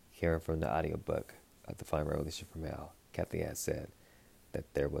hearing from the audiobook of The Fine Revelation from Hell, Kathy had said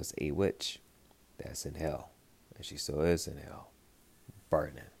that there was a witch that's in hell, and she still is in hell,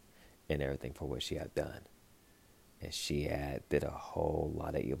 burning and everything for what she had done. And she did a whole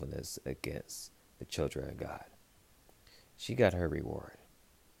lot of evilness against the children of God. She got her reward.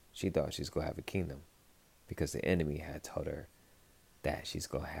 She thought she's going to have a kingdom because the enemy had told her that she's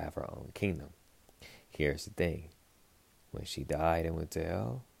going to have her own kingdom. Here's the thing. When she died and went to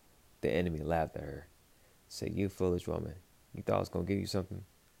hell, the enemy laughed at her. Said, "You foolish woman. You thought I was going to give you something?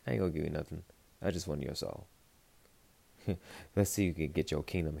 I ain't going to give you nothing. I just want your soul. Let's see if you can get your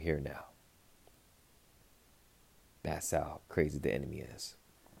kingdom here now." That's how crazy the enemy is.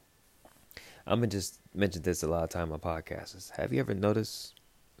 I'm going to just mention this a lot of time on podcasts. Have you ever noticed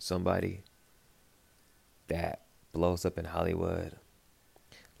somebody that blows up in Hollywood?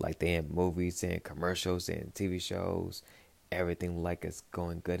 Like they in movies and commercials and TV shows, everything like it's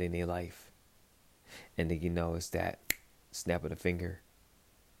going good in their life. And then it's that snap of the finger.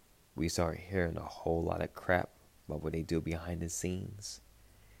 We start hearing a whole lot of crap about what they do behind the scenes.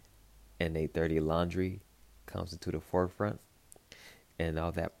 And they dirty laundry comes into the forefront. And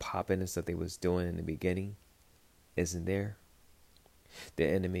all that poppiness that they was doing in the beginning isn't there. The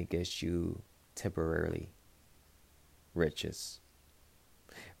enemy gets you temporarily riches.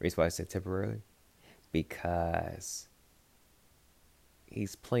 Reason why I said temporarily? Because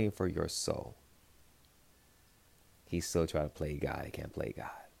he's playing for your soul. He's still trying to play God. He can't play God.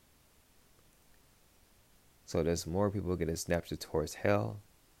 So there's more people getting snatched towards hell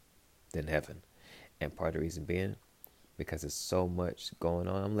than heaven. And part of the reason being, because there's so much going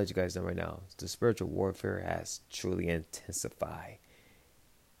on. I'm gonna let you guys know right now. The spiritual warfare has truly intensified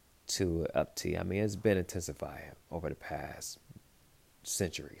to up to. I mean, it's been intensified over the past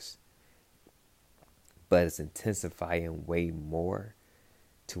centuries, but it's intensifying way more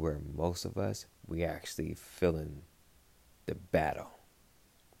to where most of us we actually feeling the battle.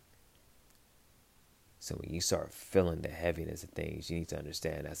 So when you start feeling the heaviness of things, you need to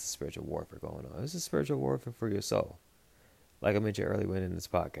understand that's a spiritual warfare going on. It's a spiritual warfare for your soul. Like I mentioned earlier in this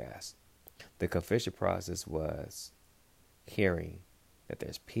podcast, the confession process was hearing that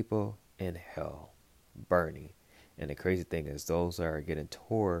there's people in hell burning. And the crazy thing is those that are getting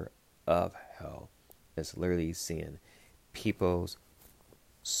tore of hell is literally seeing people's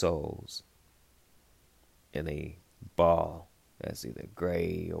souls in a ball that's either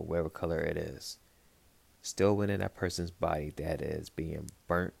gray or whatever color it is, still within that person's body that is being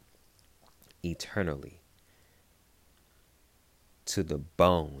burnt eternally to the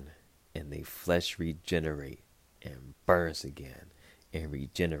bone, and the flesh regenerate and burns again and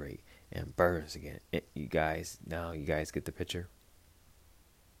regenerate and burns again. You guys get the picture?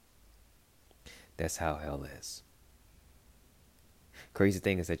 That's how hell is. Crazy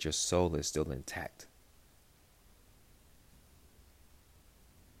thing is that your soul is still intact.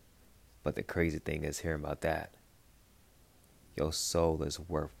 But the crazy thing is hearing about that. Your soul is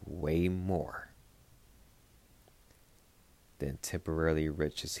worth way more than temporarily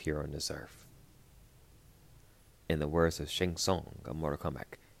riches here on this earth. In the words of Shang Tsung of Mortal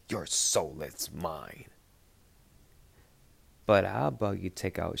Kombat, your soul is mine. But how about you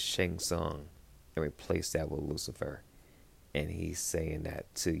take out Shang Tsung and replace that with Lucifer? And he's saying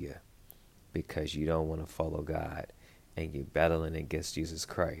that to you because you don't want to follow God and you're battling against Jesus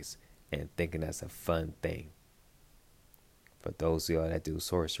Christ and thinking that's a fun thing. For those of y'all that do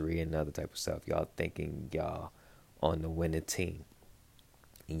sorcery and other type of stuff, y'all thinking y'all on the winning team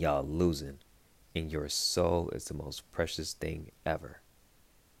and y'all losing, and your soul is the most precious thing ever.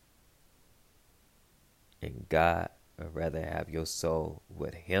 And God would rather have your soul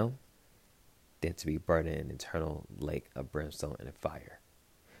with him than to be burned in an eternal lake of brimstone and fire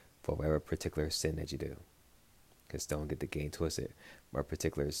for whatever particular sin that you do. Because don't get the game twisted. Or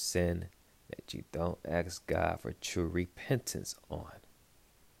particular sin that you don't ask God for true repentance on.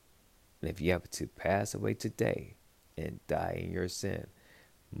 And if you happen to pass away today and die in your sin,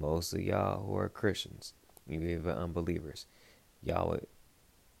 most of y'all who are Christians, even unbelievers, y'all would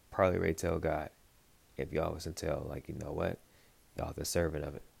probably ready to tell God, if y'all was to tell, like, you know what, y'all the servant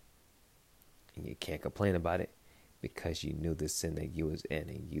of it. And you can't complain about it because you knew the sin that you was in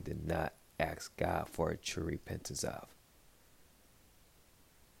and you did not ask God for a true repentance of.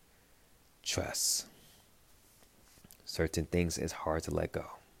 Trust. Certain things is hard to let go.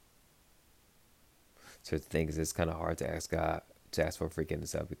 Certain things it's kind of hard to ask God to ask for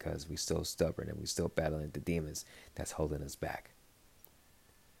forgiveness of because we still stubborn and we still battling the demons that's holding us back.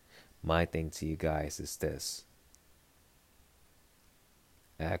 My thing to you guys is this.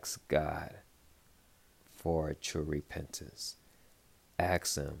 Ask God for true repentance.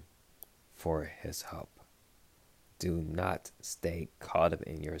 Ask him for his help. Do not stay caught up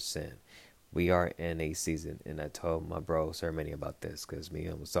in your sin. We are in a season, and I told my bro Sir Manny about this because me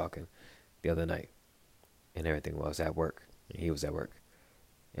and him was talking the other night and everything while I was at work and he was at work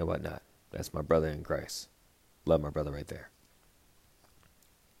and whatnot. That's my brother in Christ. Love my brother right there.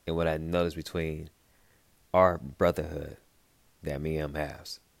 And what I noticed between our brotherhood that me and him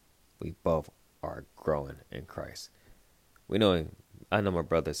has, we both are growing in Christ. I know my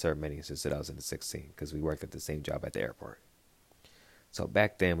brother Sir Manny since 2016 because we worked at the same job at the airport. So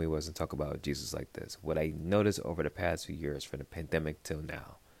back then we wasn't talking about Jesus like this. What I noticed over the past few years from the pandemic till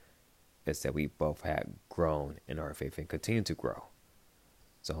now is that we both had grown in our faith and continue to grow.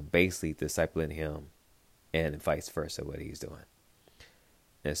 So I'm basically discipling him and vice versa what he's doing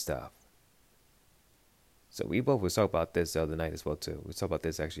and stuff. So we both was talking about this the other night as well too. We talked about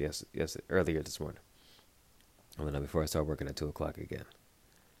this actually earlier this morning. Before I started working at 2 o'clock again.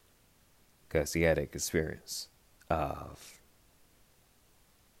 Because he had an experience of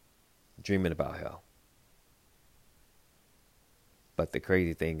dreaming about hell. But the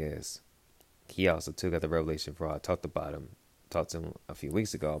crazy thing is, he also took out the revelation for I talked to him a few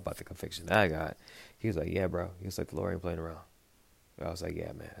weeks ago about the conviction that I got. He was like, yeah, bro. He was like, the Lord ain't playing around. I was like,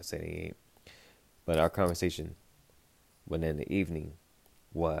 yeah, man. I said he ain't. But our conversation when in the evening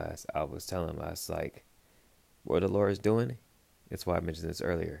was, I was telling him, I was like, what the Lord is doing, that's why I mentioned this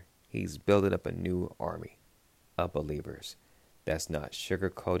earlier. He's building up a new army of believers that's not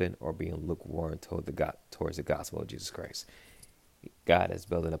sugarcoating or being lukewarm towards the gospel of Jesus Christ. God is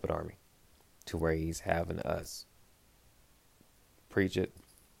building up an army. to where he's having us preach it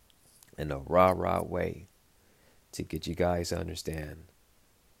in a rah way to get you guys to understand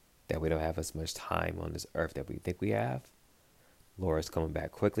that we don't have as much time on this earth that we think we have. Laura's coming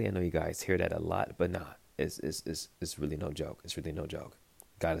back quickly. I know you guys hear that a lot, but nah, it's really no joke. It's really no joke.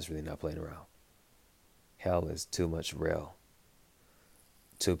 God is really not playing around. Hell is too much real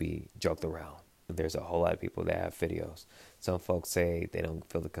to be joked around. There's a whole lot of people that have videos. Some folks say they don't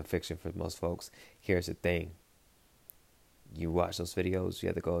feel the conviction. For most folks, here's the thing. You watch those videos, you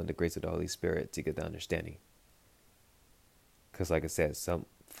have to go in the grace of the Holy Spirit to get the understanding. Because like I said, some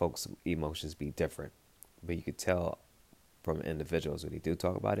folks' emotions be different. But you could tell from individuals when they do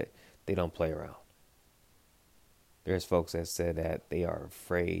talk about it, they don't play around. There's folks that say that they are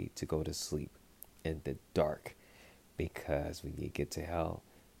afraid to go to sleep in the dark because when you get to hell,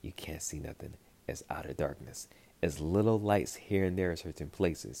 you can't see nothing. It's outer darkness. It's little lights here and there in certain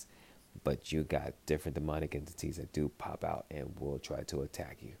places, but you got different demonic entities that do pop out and will try to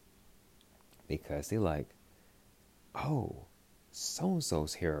attack you because they like, oh,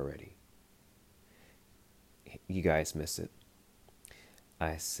 so-and-so's here already. You guys miss it.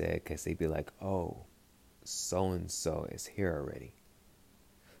 I said because they be like, oh, so-and-so is here already.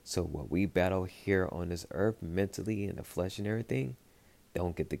 So what we battle here on this earth mentally in the flesh and everything,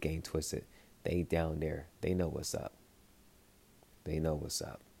 don't get the game twisted. They down there. They know what's up. They know what's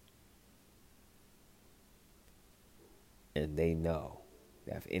up. And they know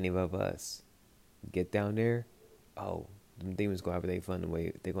that if any of us get down there, oh, them demons gonna have their fun the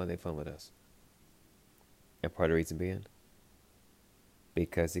way they're gonna have their fun with us. And part of the reason being,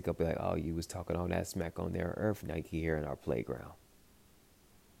 because they could be like, oh, you was talking all that smack on their earth, now you here in our playground.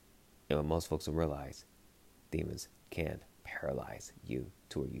 And what most folks will realize, demons can paralyze you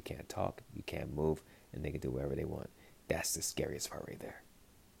to where you can't talk, you can't move, and they can do whatever they want. That's the scariest part right there.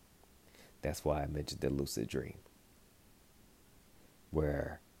 That's why I mentioned the lucid dream,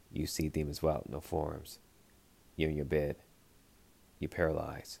 where you see demons out in no forms. You're in your bed, you're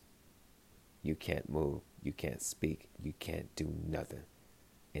paralyzed, you can't move, you can't speak, you can't do nothing,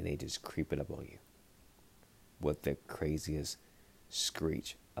 and they just creeping up on you with the craziest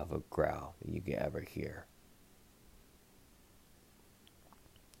screech of a growl that you can ever hear.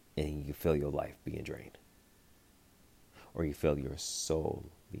 And you feel your life being drained, or you feel your soul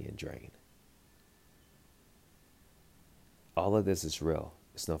being drained. All of this is real.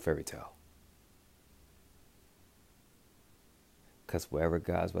 It's no fairy tale. Because whatever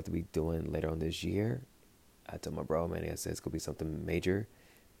God's about to be doing later on this year, I told my bro, man, I said it's going to be something major.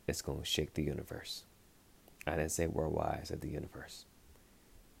 It's going to shake the universe. I didn't say worldwide, I said the universe.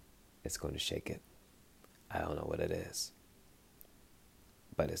 It's going to shake it. I don't know what it is,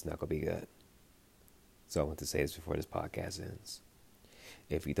 but it's not going to be good. So I want to say this before this podcast ends.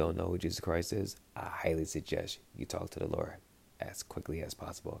 If you don't know who Jesus Christ is, I highly suggest you talk to the Lord as quickly as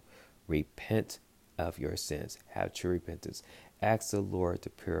possible. Repent of your sins. Have true repentance. Ask the Lord to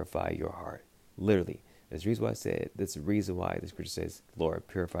purify your heart. Literally. That's the reason why I said, that's the reason why the scripture says, Lord,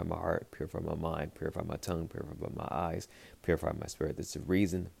 purify my heart, purify my mind, purify my tongue, purify my eyes, purify my spirit. That's the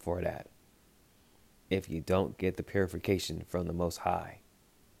reason for that. If you don't get the purification from the Most High,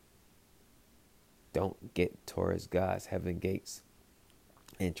 don't get towards God's heaven gates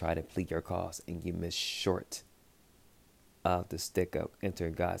and try to plead your cause, and you miss short of the stick up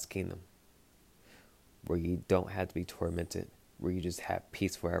entering God's kingdom, where you don't have to be tormented, where you just have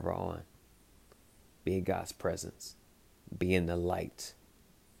peace forever on. Be in God's presence. Be in the light.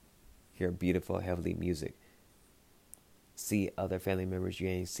 Hear beautiful heavenly music. See other family members you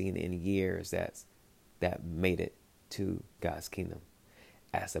ain't seen in years that made it to God's kingdom,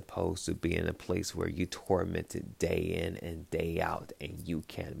 as opposed to being in a place where you tormented day in and day out, and you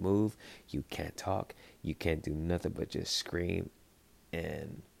can't move, you can't talk, you can't do nothing but just scream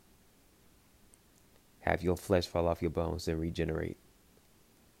and have your flesh fall off your bones and regenerate,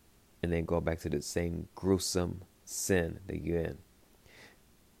 and then go back to the same gruesome sin that you're in.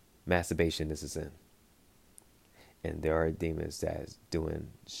 Masturbation is a sin. And there are demons that's doing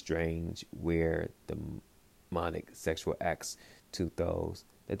strange, weird, demonic sexual acts to those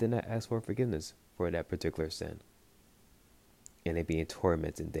that did not ask for forgiveness for that particular sin. And they being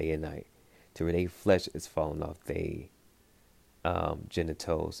tormented day and night to where their flesh is falling off their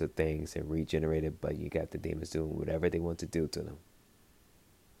genitals and things and regenerated, but you got the demons doing whatever they want to do to them.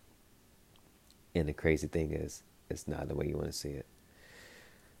 And the crazy thing is, it's not the way you want to see it.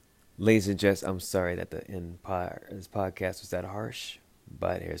 Ladies and gents, I'm sorry that the end this podcast was that harsh,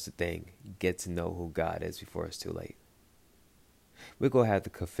 but here's the thing. Get to know who God is before it's too late. We're going to have the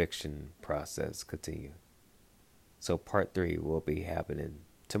conviction process continue. So part 3 will be happening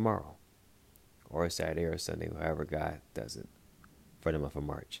tomorrow. or Saturday or Sunday, however God does it, for the month of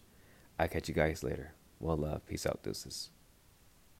March. I'll catch you guys later. One love. Peace out, deuces.